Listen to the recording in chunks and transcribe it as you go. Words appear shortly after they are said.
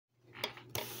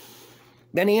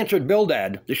Then answered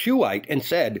Bildad the Shuhite, and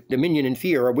said, Dominion and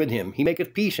fear are with him. He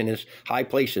maketh peace in his high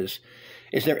places.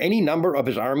 Is there any number of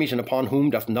his armies, and upon whom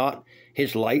doth not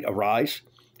his light arise?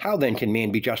 How then can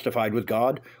man be justified with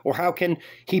God? Or how can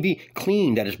he be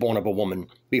clean that is born of a woman?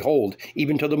 Behold,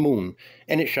 even to the moon,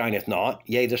 and it shineth not,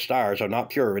 yea, the stars are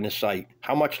not pure in his sight.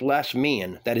 How much less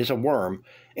man that is a worm,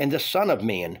 and the son of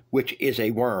man, which is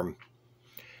a worm?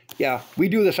 Yeah, we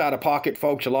do this out of pocket,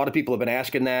 folks. A lot of people have been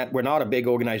asking that. We're not a big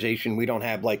organization. We don't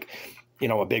have, like,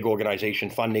 a big organization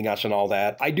funding us and all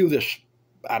that. I do this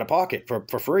out of pocket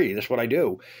for free. That's what I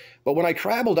do. But when I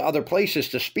travel to other places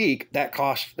to speak, that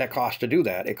costs to do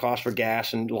that. It costs for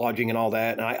gas and lodging and all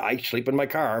that. And I sleep in my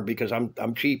car because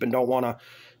I'm cheap and don't want to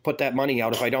put that money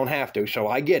out if I don't have to. So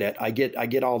I get it. I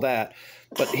get all that.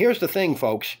 But here's the thing,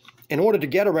 folks. In order to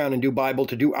get around and do Bible,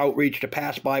 to do outreach, to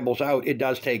pass Bibles out, it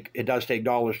does take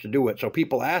dollars to do it. So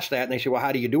people ask that and they say, well,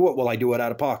 how do you do it? Well, I do it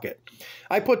out of pocket.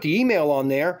 I put the email on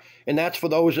there, and that's for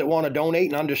those that want to donate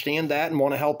and understand that and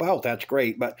want to help out. That's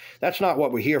great, but that's not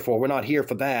what we're here for. We're not here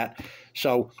for that.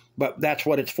 So, but that's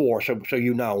what it's for, so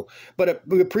you know. But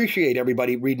we appreciate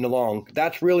everybody reading along.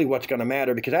 That's really what's going to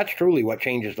matter, because that's truly what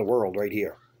changes the world right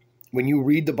here. When you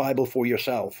read the Bible for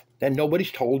yourself, then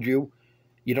nobody's told you.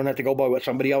 You don't have to go by what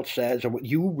somebody else says, or what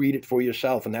you read it for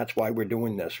yourself, and that's why we're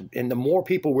doing this. And the more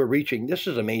people we're reaching, this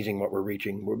is amazing what we're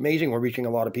reaching. We're reaching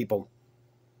a lot of people.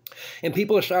 And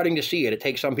people are starting to see it. It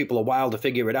takes some people a while to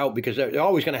figure it out, because they're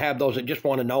always going to have those that just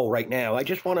want to know right now. I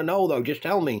just want to know, though. Just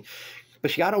tell me. But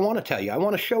see, I don't want to tell you. I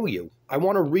want to show you. I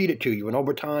want to read it to you. And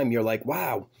over time, you're like,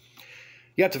 wow.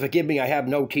 You have to forgive me. I have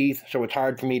no teeth, so it's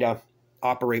hard for me to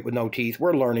operate with no teeth.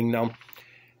 We're learning, though.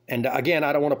 And again,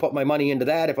 I don't want to put my money into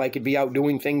that if I could be out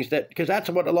doing things that, because that's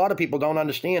what a lot of people don't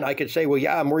understand. I could say, well,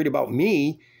 yeah, I'm worried about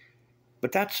me,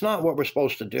 but that's not what we're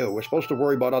supposed to do. We're supposed to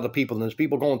worry about other people, and there's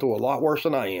people going through a lot worse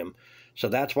than I am. So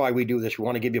that's why we do this. We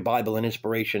want to give you Bible and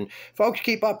inspiration. Folks,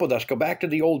 keep up with us. Go back to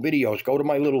the old videos. Go to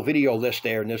my little video list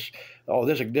there, and there's a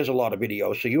lot of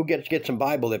videos. So you'll get some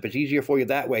Bible. If it's easier for you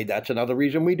that way, that's another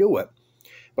reason we do it.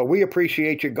 But we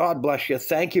appreciate you. God bless you.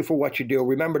 Thank you for what you do.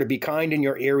 Remember to be kind in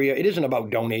your area. It isn't about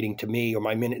donating to me or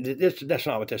my minute. That's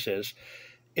not what this is.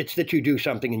 It's that you do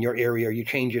something in your area. You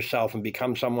change yourself and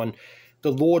become someone.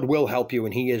 The Lord will help you,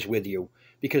 and he is with you.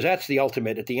 Because that's the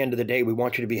ultimate. At the end of the day, we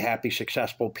want you to be happy,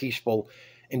 successful, peaceful,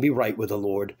 and be right with the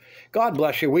Lord. God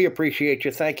bless you. We appreciate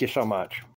you. Thank you so much.